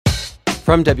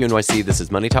From WNYC, this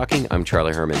is Money Talking. I'm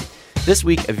Charlie Herman. This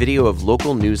week, a video of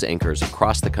local news anchors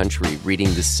across the country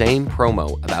reading the same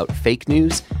promo about fake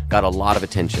news got a lot of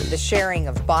attention. The sharing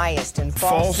of biased and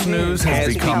false news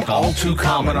has become all too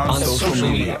common on social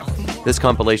media. This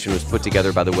compilation was put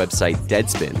together by the website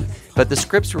Deadspin, but the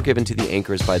scripts were given to the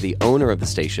anchors by the owner of the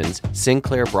stations,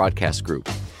 Sinclair Broadcast Group.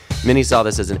 Many saw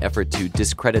this as an effort to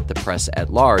discredit the press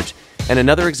at large, and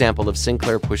another example of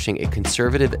Sinclair pushing a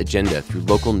conservative agenda through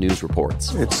local news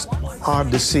reports. It's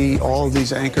odd to see all of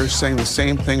these anchors saying the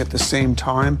same thing at the same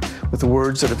time with the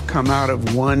words that have come out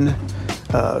of one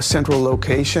central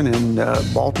location in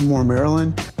Baltimore,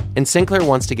 Maryland. And Sinclair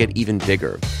wants to get even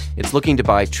bigger. It's looking to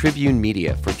buy Tribune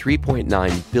Media for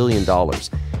 $3.9 billion.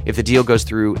 If the deal goes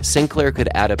through, Sinclair could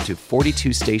add up to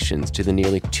 42 stations to the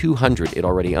nearly 200 it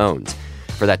already owns.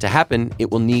 For that to happen, it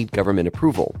will need government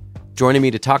approval. Joining me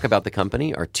to talk about the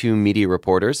company are two media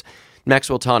reporters,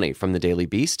 Maxwell Tawney from The Daily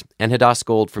Beast and Hadass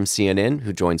Gold from CNN,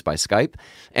 who joins by Skype.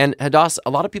 And Hadass, a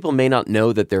lot of people may not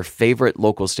know that their favorite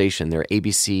local station, their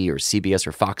ABC or CBS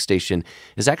or Fox station,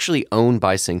 is actually owned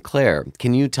by Sinclair.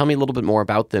 Can you tell me a little bit more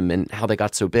about them and how they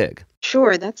got so big?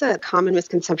 Sure. That's a common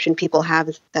misconception people have,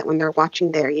 is that when they're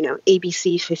watching their,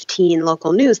 ABC 15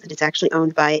 local news, that it's actually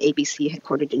owned by ABC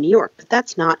headquartered in New York. But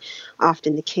that's not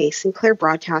often the case. Sinclair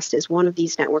Broadcast is one of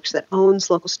these networks that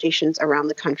owns local stations around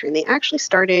the country. And they actually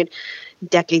started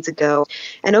decades ago.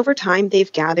 And over time,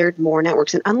 they've gathered more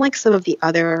networks. And unlike some of the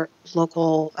other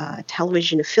local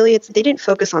television affiliates, they didn't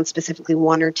focus on specifically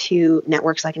one or two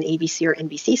networks like an ABC or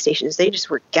NBC stations. They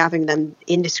just were gathering them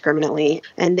indiscriminately.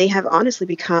 And they have honestly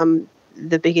become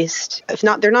the biggest, if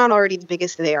not, they're not already the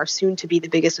biggest, they are soon to be the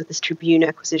biggest with this Tribune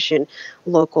acquisition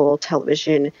local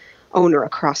television owner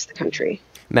across the country.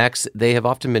 Max, they have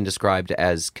often been described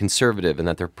as conservative and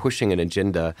that they're pushing an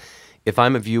agenda. If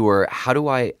I'm a viewer, how do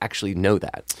I actually know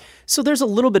that? So there's a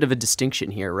little bit of a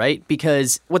distinction here, right?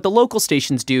 Because what the local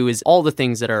stations do is all the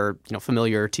things that are,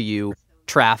 familiar to you: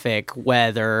 traffic,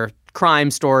 weather, crime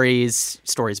stories,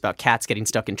 stories about cats getting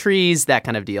stuck in trees, that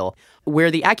kind of deal.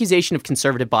 Where the accusation of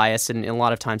conservative bias, and a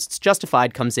lot of times it's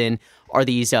justified, comes in are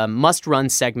these must-run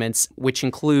segments, which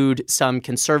include some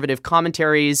conservative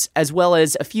commentaries, as well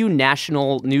as a few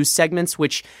national news segments,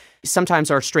 which sometimes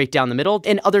are straight down the middle,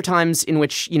 and other times in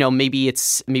which, maybe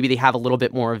they have a little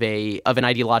bit more of an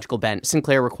ideological bent.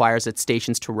 Sinclair requires its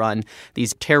stations to run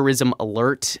these terrorism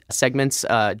alert segments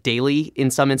daily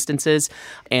in some instances,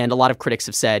 and a lot of critics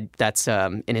have said that's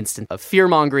an instance of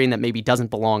fear-mongering that maybe doesn't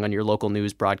belong on your local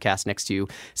news broadcast next to,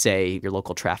 say, your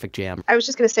local traffic jam. I was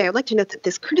just going to say, I'd like to note that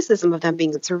this criticism of them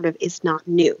being conservative is not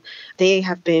new. They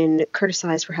have been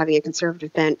criticized for having a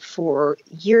conservative bent for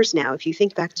years now. If you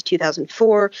think back to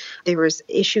 2004, there was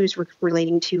issues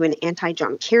relating to an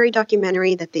anti-John Kerry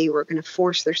documentary that they were going to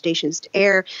force their stations to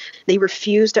air. They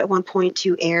refused at one point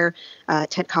to air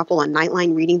Ted Koppel on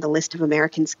Nightline reading the list of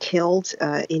Americans killed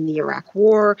in the Iraq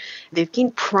War. They've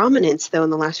gained prominence, though, in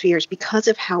the last few years because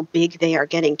of how big they are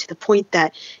getting, to the point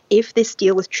that if this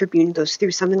deal with Tribune goes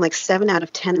through, something like 7 out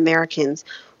of 10 Americans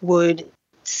would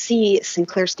see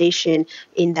Sinclair station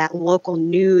in that local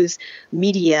news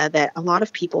media that a lot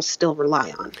of people still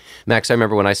rely on. Max, I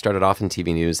remember when I started off in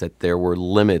TV news that there were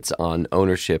limits on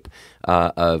ownership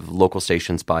of local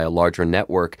stations by a larger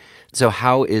network. So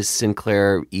how is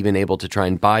Sinclair even able to try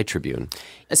and buy Tribune?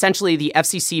 Essentially, the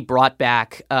FCC brought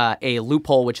back a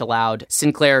loophole which allowed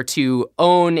Sinclair to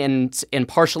own and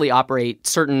partially operate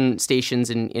certain stations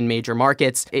in major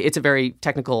markets. It's a very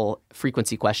technical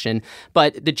frequency question,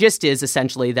 but the gist is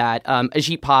essentially that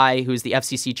Ajit Pai, who's the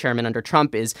FCC chairman under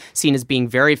Trump, is seen as being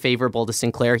very favorable to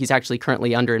Sinclair. He's actually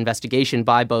currently under investigation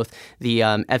by both the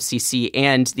FCC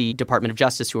and the Department of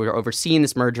Justice, who are overseeing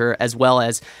this merger, as well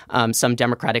as some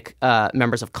Democratic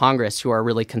members of Congress who are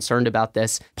really concerned about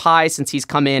this. Pai, since he's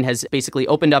come in, has basically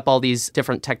opened up all these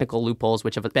different technical loopholes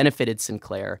which have benefited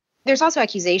Sinclair. There's also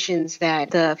accusations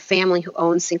that the family who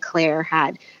owns Sinclair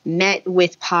had met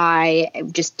with Pai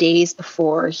just days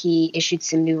before he issued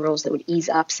some new rules that would ease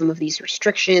up some of these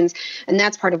restrictions. And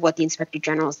that's part of what the Inspector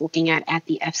General is looking at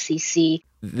the FCC.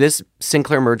 This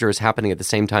Sinclair merger is happening at the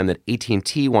same time that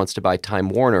AT&T wants to buy Time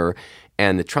Warner,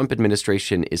 and the Trump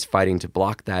administration is fighting to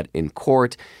block that in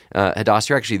court. Hadass,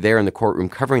 you're actually there in the courtroom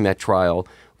covering that trial.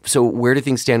 So where do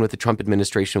things stand with the Trump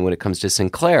administration when it comes to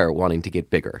Sinclair wanting to get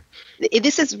bigger?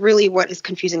 This is really what is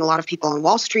confusing a lot of people on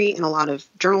Wall Street and a lot of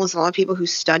journalists, a lot of people who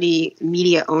study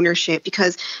media ownership,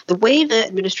 because the way the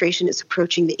administration is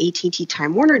approaching the AT&T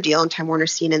Time Warner deal, and Time Warner,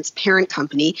 CNN's parent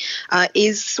company,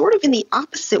 is sort of in the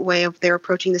opposite way of they're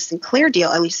approaching the Sinclair deal,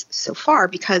 at least so far,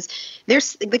 because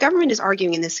the government is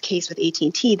arguing in this case with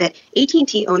AT&T that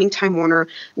AT&T owning Time Warner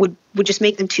would just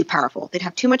make them too powerful. They'd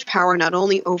have too much power not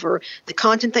only over the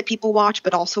content that people watch,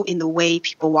 but also in the way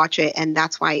people watch it, and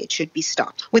that's why it should be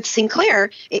stopped. With Sinclair,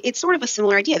 it's sort of a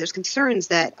similar idea. There's concerns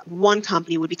that one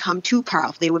company would become too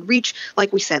powerful. They would reach,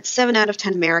 like we said, 7 out of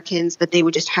 10 Americans, that they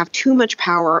would just have too much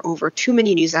power over too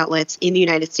many news outlets in the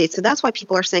United States. So that's why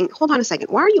people are saying, hold on a second,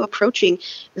 why are you approaching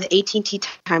the AT&T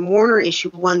Time Warner issue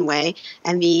one way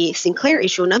and the Sinclair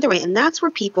issue another way? And that's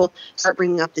where people start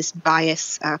bringing up this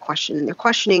bias question, and they're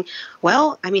questioning,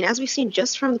 well, I mean, as we've seen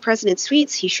just from the president's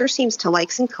tweets, he sure seems to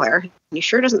like Sinclair. He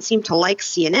sure doesn't seem to like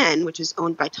CNN, which is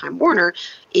owned by Time Warner.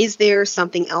 Is there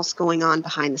something else going on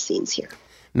behind the scenes here?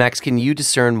 Max, can you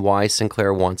discern why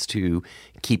Sinclair wants to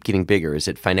keep getting bigger? Is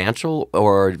it financial,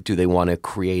 or do they want to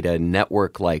create a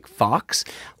network like Fox,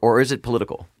 or is it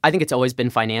political? I think it's always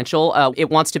been financial. It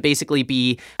wants to basically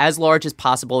be as large as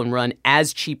possible and run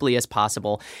as cheaply as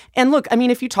possible. And look, I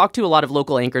mean, if you talk to a lot of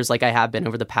local anchors like I have been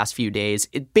over the past few days,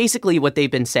 basically what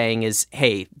they've been saying is,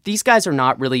 hey, these guys are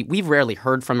not really, we've rarely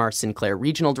heard from our Sinclair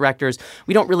regional directors.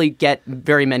 We don't really get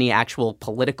very many actual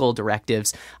political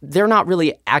directives. They're not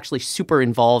really actually super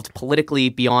involved politically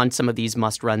beyond some of these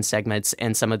must-run segments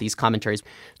and some of these commentaries.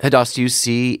 Hadas, do you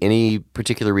see any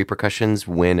particular repercussions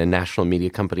when a national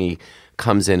media company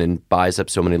comes in and buys up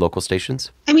so many local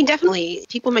stations? I mean, definitely.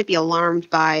 People might be alarmed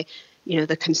by,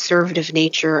 the conservative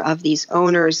nature of these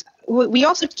owners. What we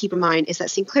also have to keep in mind is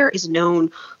that Sinclair is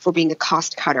known for being a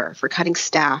cost cutter, for cutting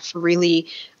staff, for really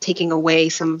taking away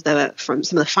some of the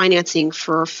financing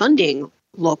for funding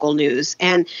local news.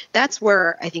 And that's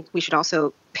where I think we should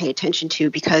also pay attention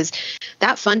to, because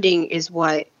that funding is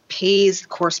what pays the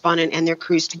correspondent and their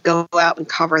crews to go out and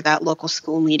cover that local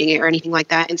school meeting or anything like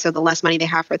that. And so the less money they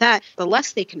have for that, the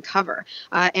less they can cover.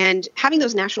 And having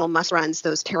those national must-runs,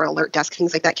 those terror alert desks,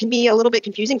 things like that, can be a little bit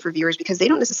confusing for viewers, because they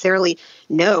don't necessarily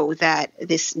know that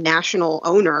this national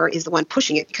owner is the one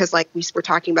pushing it. Because like we were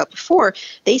talking about before,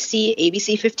 they see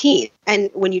ABC 15. And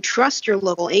when you trust your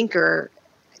local anchor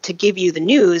to give you the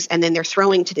news, and then they're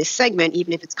throwing to this segment,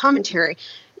 even if it's commentary,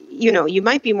 you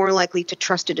might be more likely to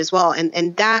trust it as well.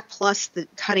 And that plus the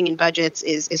cutting in budgets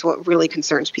is what really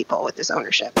concerns people with this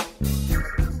ownership.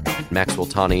 Maxwell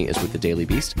Tawney is with the Daily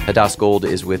Beast. Hadas Gold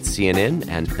is with CNN,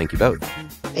 and thank you both.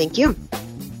 Thank you.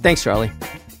 Thanks, Charlie.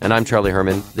 And I'm Charlie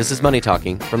Herman. This is Money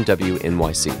Talking from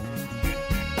WNYC.